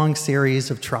in a long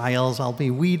series of trials. I'll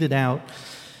be weeded out.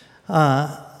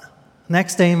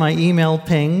 Next day, my email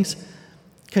pings,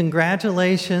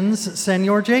 "Congratulations,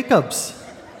 Senor Jacobs.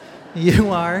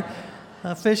 You are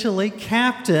officially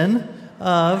captain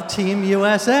of Team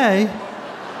USA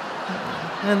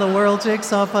in the World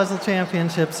Jigsaw Puzzle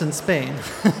Championships in Spain."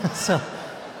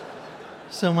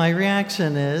 So my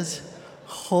reaction is,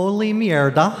 holy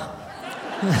mierda.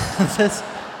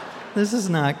 This is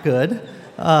not good.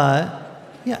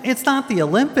 Yeah, it's not the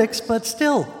Olympics, but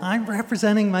still, I'm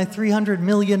representing my 300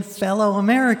 million fellow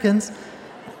Americans,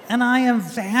 and I am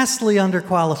vastly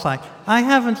underqualified. I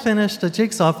haven't finished a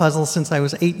jigsaw puzzle since I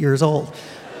was 8 years old.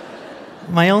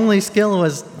 My only skill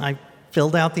was I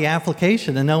filled out the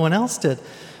application, and no one else did.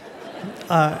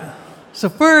 So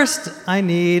first, I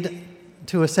need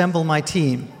to assemble my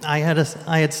team. I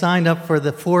had signed up for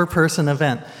the 4-person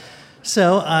event.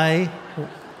 So I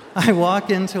walk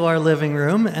into our living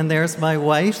room, and there's my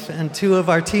wife and 2 of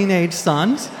our teenage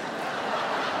sons.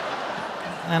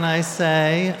 And I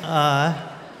say,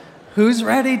 who's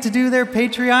ready to do their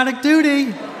patriotic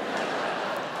duty?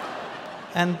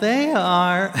 And they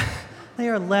are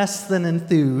less than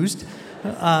enthused,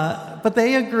 but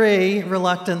they agree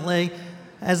reluctantly,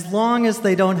 as long as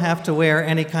they don't have to wear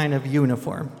any kind of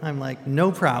uniform. I'm like,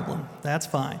 no problem, that's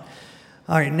fine.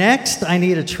 All right, next, I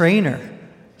need a trainer.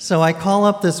 So I call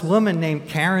up this woman named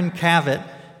Karen Cavett,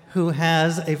 who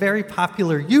has a very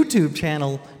popular YouTube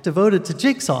channel devoted to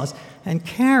jigsaws. And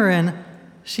Karen,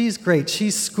 she's great.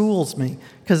 She schools me,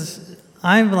 because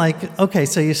I'm like, okay,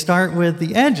 so you start with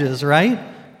the edges, right?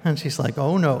 And she's like,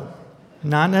 oh, no,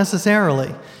 not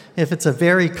necessarily. If it's a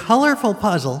very colorful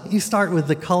puzzle, you start with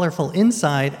the colorful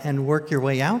inside and work your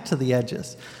way out to the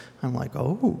edges. I'm like,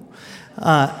 oh.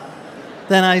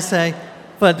 Then I say,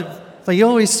 but you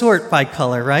always sort by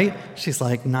color, right? She's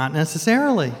like, not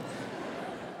necessarily.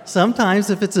 Sometimes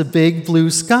if it's a big blue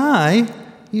sky,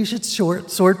 you should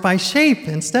sort by shape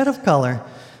instead of color.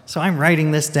 So I'm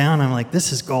writing this down. I'm like,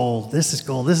 this is gold. This is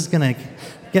gold. This is going to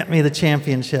get me the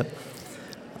championship.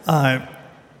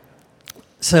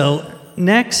 So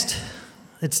next,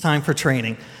 it's time for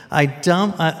training.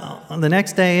 The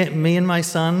next day, me and my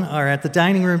son are at the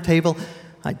dining room table.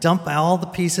 I dump all the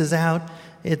pieces out.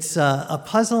 It's a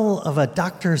puzzle of a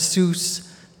Dr.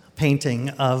 Seuss painting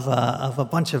of a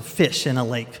bunch of fish in a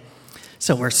lake.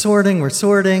 So we're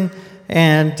sorting,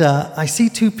 and I see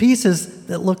 2 pieces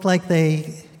that look like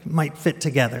they might fit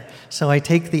together. So I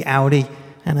take the outie,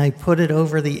 and I put it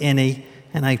over the innie,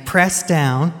 and I press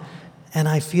down, and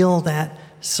I feel that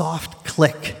soft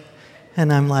click.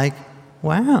 And I'm like,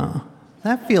 wow,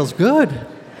 that feels good.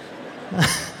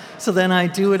 So then I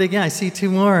do it again. I see 2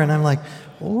 more, and I'm like,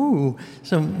 ooh,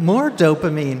 so more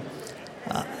dopamine.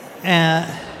 And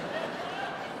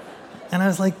I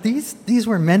was like, these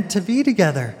were meant to be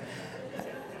together.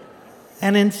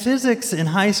 And in physics in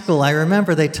high school, I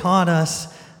remember they taught us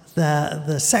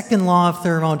the second law of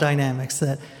thermodynamics,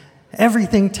 that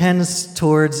everything tends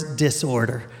towards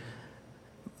disorder.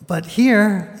 But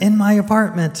here, in my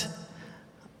apartment,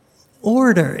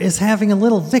 order is having a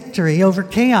little victory over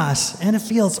chaos, and it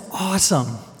feels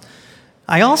awesome.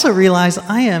 I also realize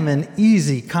I am an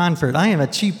easy convert. I am a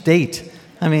cheap date.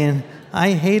 I mean,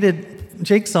 I hated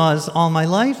jigsaws all my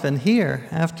life, and here,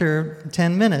 after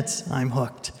 10 minutes, I'm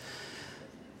hooked. A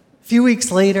few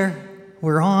weeks later,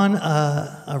 we're on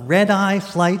a red-eye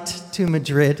flight to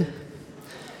Madrid.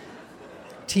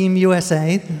 Team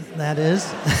USA, that is.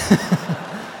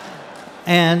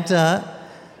 And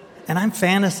I'm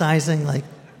fantasizing, like,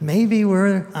 maybe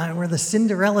we're the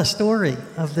Cinderella story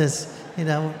of this. You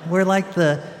know, we're like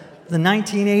the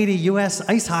 1980 U.S.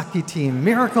 ice hockey team,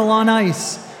 Miracle on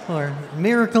Ice, or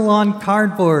Miracle on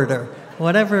Cardboard, or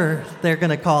whatever they're going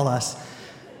to call us.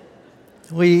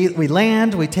 We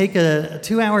land, we take a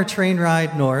 2-hour train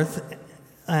ride north,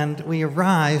 and we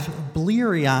arrive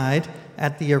bleary-eyed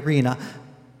at the arena.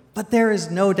 But there is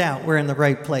no doubt we're in the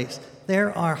right place.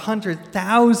 There are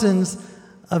thousands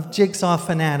of jigsaw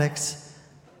fanatics,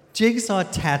 jigsaw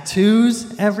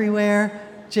tattoos everywhere,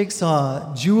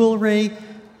 jigsaw jewelry,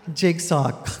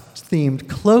 jigsaw-themed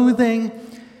clothing.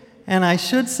 And I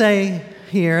should say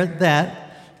here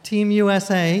that Team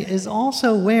USA is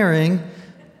also wearing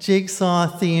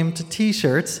jigsaw-themed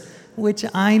t-shirts, which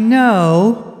I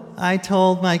know I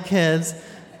told my kids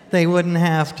they wouldn't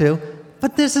have to.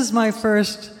 But this is my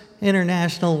first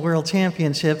International World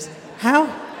Championships. How?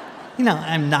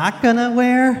 I'm not going to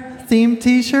wear themed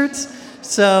t-shirts.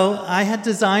 So I had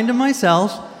designed them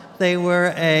myself. They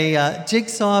were a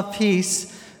jigsaw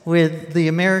piece with the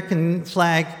American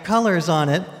flag colors on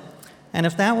it. And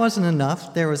if that wasn't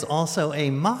enough, there was also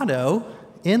a motto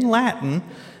in Latin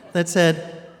that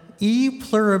said, E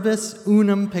pluribus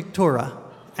unum pictura,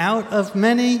 out of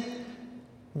many,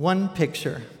 one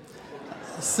picture.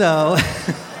 So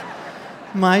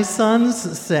my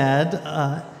sons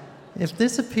said, if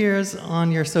this appears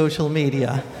on your social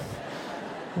media,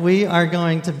 we are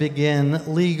going to begin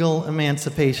legal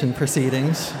emancipation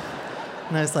proceedings.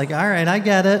 And I was like, all right, I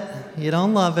get it. You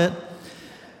don't love it.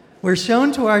 We're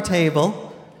shown to our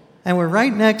table, and we're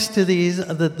right next to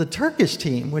the Turkish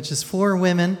team, which is 4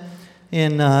 women.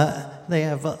 They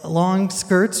have long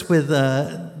skirts with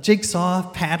a jigsaw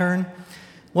pattern.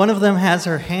 One of them has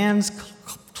her hands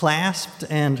clasped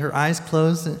and her eyes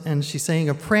closed, and she's saying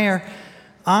a prayer.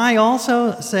 I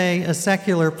also say a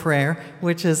secular prayer,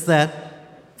 which is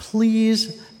that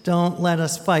please don't let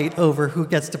us fight over who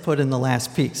gets to put in the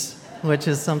last piece, which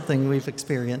is something we've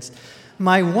experienced.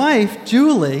 My wife,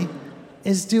 Julie,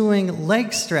 is doing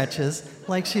leg stretches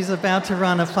like she's about to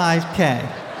run a 5K.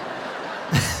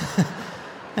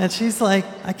 And she's like,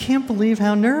 I can't believe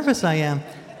how nervous I am.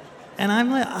 And I'm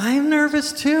like, I'm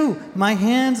nervous too. My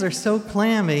hands are so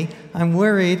clammy, I'm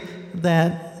worried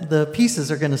that the pieces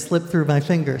are going to slip through my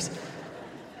fingers.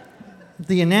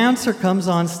 The announcer comes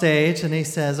on stage and he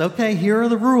says, okay, here are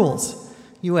the rules.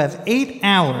 You have 8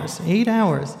 hours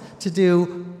to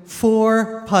do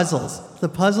 4 puzzles. The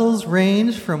puzzles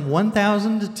range from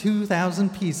 1,000 to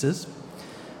 2,000 pieces.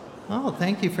 Oh,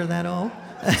 thank you for that all.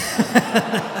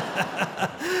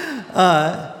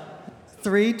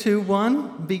 3, 2,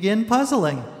 1, begin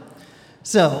puzzling.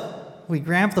 So we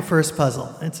grab the first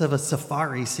puzzle. It's of a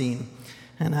safari scene.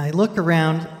 And I look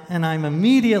around and I'm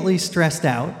immediately stressed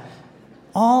out.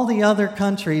 All the other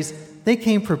countries, they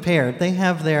came prepared. They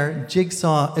have their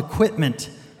jigsaw equipment.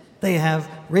 They have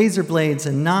razor blades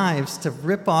and knives to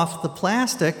rip off the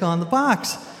plastic on the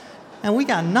box. And we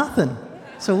got nothing.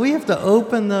 So we have to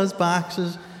open those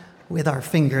boxes with our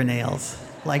fingernails,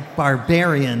 like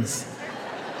barbarians.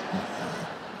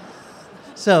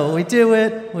 So we do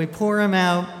it, we pour them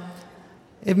out.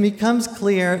 It becomes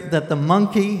clear that the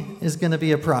monkey is going to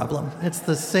be a problem. It's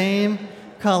the same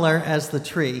color as the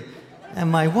tree.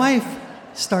 And my wife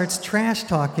starts trash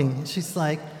talking. She's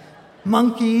like,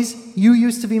 monkeys, you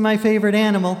used to be my favorite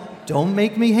animal. Don't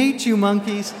make me hate you,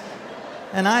 monkeys.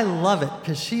 And I love it,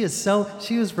 because she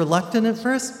was reluctant at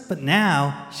first, but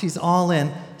now she's all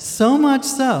in. So much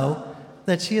so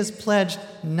that she has pledged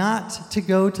not to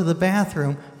go to the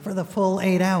bathroom for the full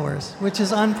 8 hours, which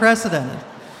is unprecedented.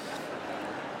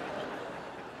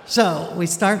 So we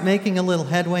start making a little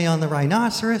headway on the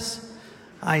rhinoceros.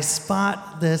 I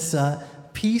spot this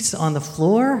piece on the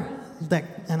floor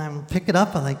and I'm pick it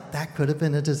up, I'm like, that could have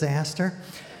been a disaster.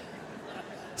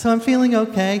 So I'm feeling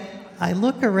okay. I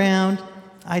look around,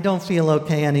 I don't feel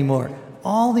okay anymore.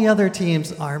 All the other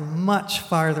teams are much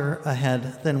farther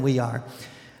ahead than we are.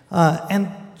 And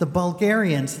the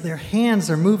Bulgarians, their hands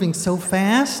are moving so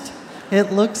fast,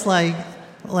 it looks like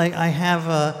I have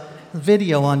a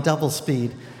video on double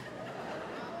speed.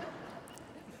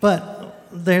 But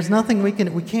there's nothing we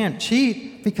can't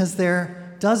cheat, because there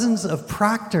are dozens of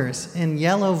proctors in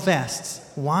yellow vests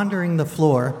wandering the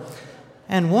floor.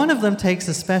 And one of them takes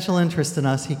a special interest in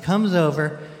us. He comes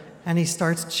over and he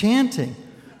starts chanting,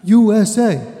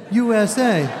 USA,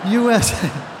 USA,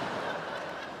 USA.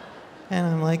 And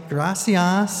I'm like,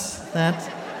 gracias,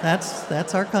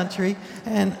 that's our country.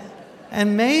 And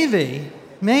maybe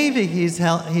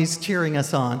he's cheering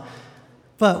us on.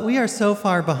 But we are so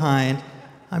far behind,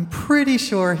 I'm pretty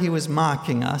sure he was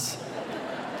mocking us.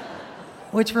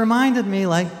 Which reminded me,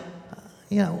 I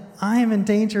am in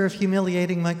danger of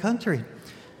humiliating my country.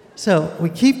 So we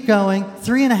keep going.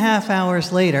 3.5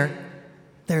 hours later,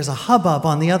 there's a hubbub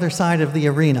on the other side of the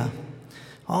arena.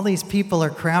 All these people are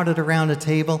crowded around a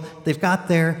table. They've got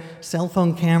their cell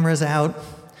phone cameras out.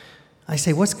 I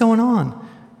say, what's going on?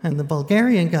 And the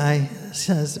Bulgarian guy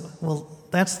says, well,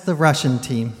 that's the Russian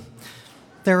team.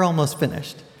 They're almost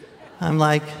finished. I'm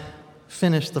like,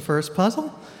 finished the first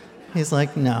puzzle? He's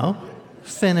like, no,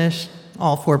 finish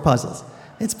all 4 puzzles.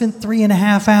 It's been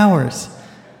 3.5 hours.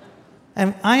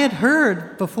 And I had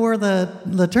heard before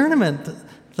the tournament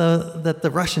that the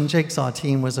Russian jigsaw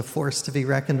team was a force to be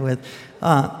reckoned with.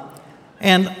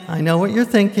 And I know what you're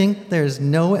thinking. There's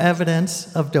no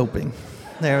evidence of doping.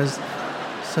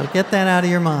 So get that out of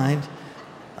your mind.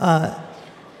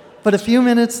 But a few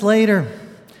minutes later,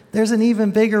 there's an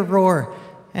even bigger roar,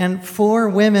 and 4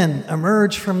 women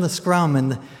emerge from the scrum,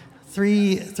 and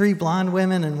three blonde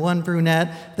women and 1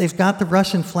 brunette. They've got the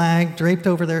Russian flag draped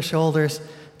over their shoulders.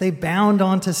 They bound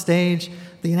onto stage.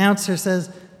 The announcer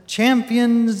says,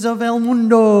 "Champions of El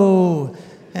Mundo!"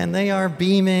 And they are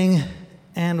beaming,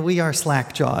 and we are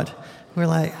slack-jawed. We're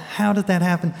like, how did that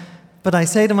happen? But I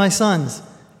say to my sons,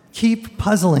 keep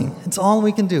puzzling. It's all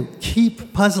we can do.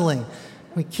 Keep puzzling.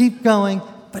 We keep going,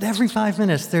 but every 5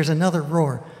 minutes there's another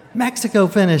roar. Mexico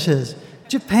finishes.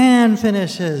 Japan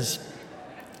finishes.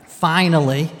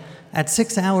 Finally, at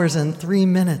 6 hours and 3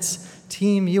 minutes,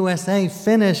 Team USA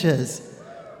finishes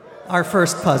our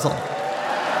first puzzle.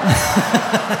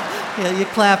 Yeah, you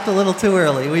clapped a little too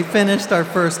early. We finished our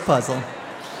first puzzle.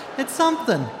 It's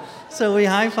something. So we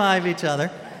high-five each other,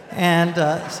 and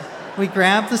we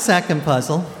grab the second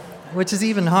puzzle, which is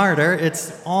even harder.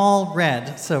 It's all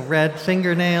red, so red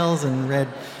fingernails and red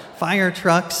fire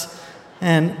trucks.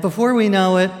 And before we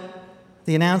know it,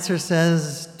 the announcer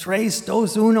says, "Tres,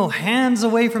 dos, uno, hands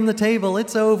away from the table,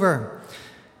 it's over."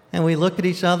 And we look at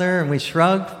each other, and we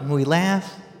shrug, and we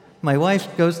laugh. My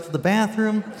wife goes to the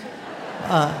bathroom.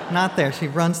 Not there, she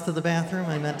runs to the bathroom,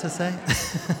 I meant to say.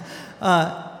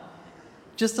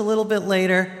 Just a little bit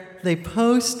later, they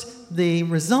post the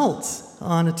results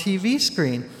on a TV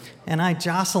screen. And I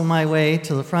jostle my way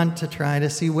to the front to try to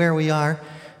see where we are.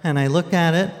 And I look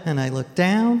at it, and I look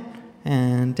down,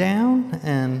 and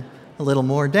a little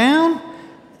more down.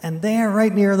 And there,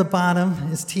 right near the bottom,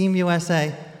 is Team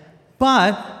USA.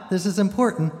 But, this is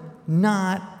important,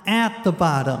 not at the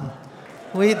bottom.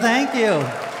 Thank you.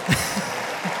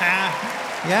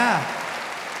 Yeah.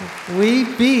 We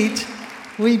beat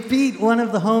one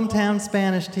of the hometown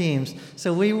Spanish teams.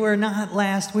 So we were not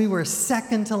last, we were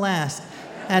second to last.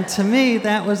 And to me,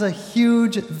 that was a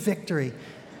huge victory.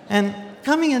 And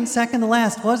coming in second to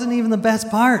last wasn't even the best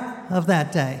part of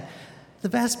that day. The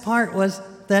best part was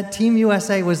that Team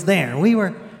USA was there. We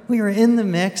were in the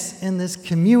mix in this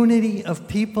community of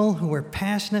people who were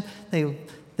passionate.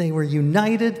 They were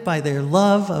united by their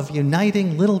love of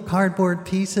uniting little cardboard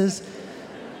pieces.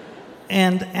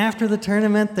 And after the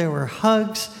tournament, there were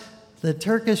hugs. The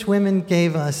Turkish women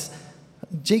gave us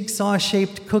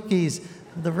jigsaw-shaped cookies.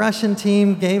 The Russian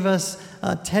team gave us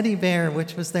a teddy bear,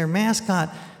 which was their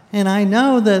mascot. And I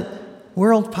know that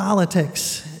world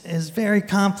politics is very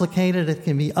complicated. It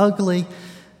can be ugly.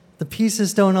 The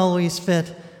pieces don't always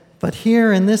fit. But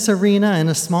here in this arena, in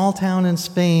a small town in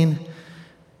Spain,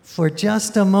 for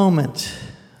just a moment,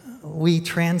 we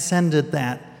transcended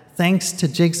that, thanks to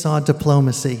jigsaw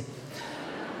diplomacy.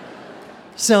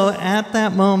 So at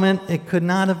that moment, it could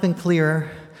not have been clearer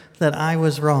that I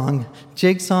was wrong.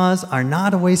 Jigsaws are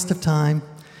not a waste of time.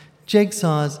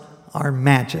 Jigsaws are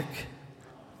magic.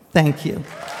 Thank you.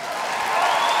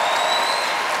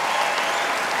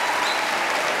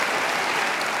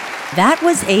 That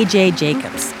was AJ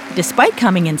Jacobs. Despite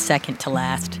coming in second to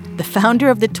last, the founder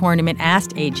of the tournament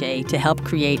asked AJ to help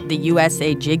create the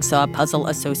USA Jigsaw Puzzle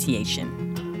Association.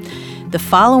 The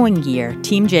following year,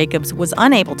 Team Jacobs was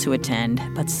unable to attend,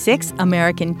 but 6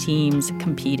 American teams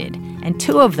competed, and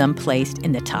 2 of them placed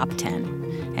in the top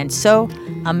 10. And so,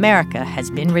 America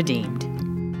has been redeemed.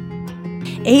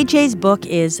 AJ's book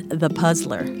is The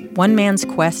Puzzler, one man's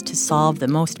quest to solve the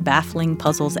most baffling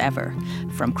puzzles ever,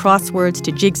 from crosswords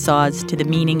to jigsaws to the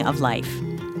meaning of life.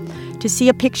 To see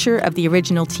a picture of the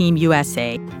original Team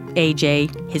USA,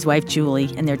 AJ, his wife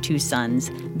Julie, and their 2 sons,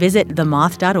 visit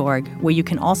themoth.org, where you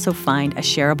can also find a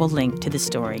shareable link to the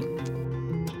story.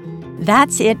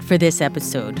 That's it for this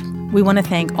episode. We want to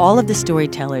thank all of the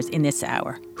storytellers in this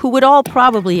hour, who would all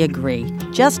probably agree.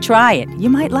 Just try it. You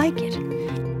might like it.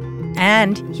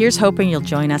 And here's hoping you'll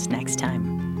join us next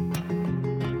time.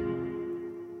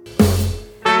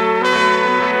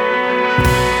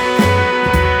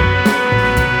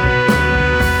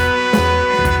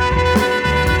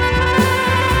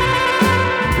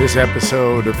 This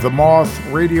episode of the Moth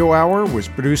Radio Hour was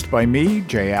produced by me,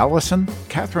 Jay Allison,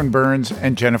 Catherine Burns,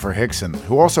 and Jenifer Hixson,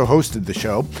 who also hosted the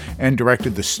show and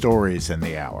directed the stories in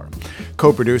the hour.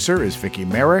 Co-producer is Vicki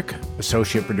Merrick,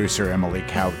 associate producer Emily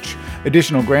Couch.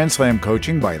 Additional Grand Slam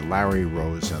coaching by Larry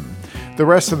Rosen. The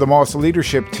rest of the Moss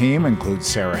leadership team includes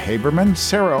Sarah Haberman,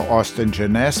 Sarah Austin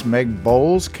Janess, Meg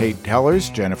Bowles, Kate Tellers,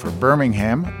 Jennifer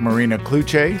Birmingham, Marina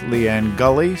Kluche, Leanne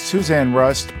Gully, Suzanne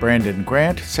Rust, Brandon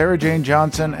Grant, Sarah Jane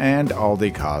Johnson, and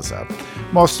Aldi Kaza.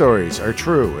 Moss stories are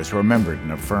true as remembered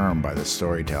and affirmed by the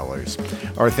storytellers.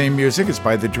 Our theme music is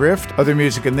by The Drift. Other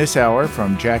music in this hour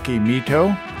from Jackie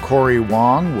Mito, Corey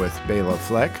Wong with Bela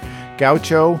Fleck,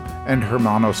 Gaucho, and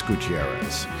Hermanos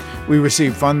Gutierrez. We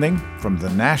receive funding from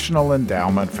the National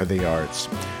Endowment for the Arts.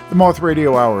 The Moth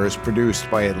Radio Hour is produced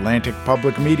by Atlantic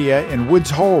Public Media in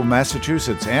Woods Hole,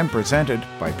 Massachusetts, and presented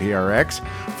by PRX.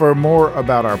 For more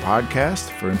about our podcast,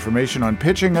 for information on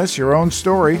pitching us your own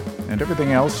story, and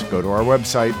everything else, go to our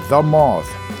website,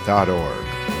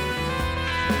 themoth.org.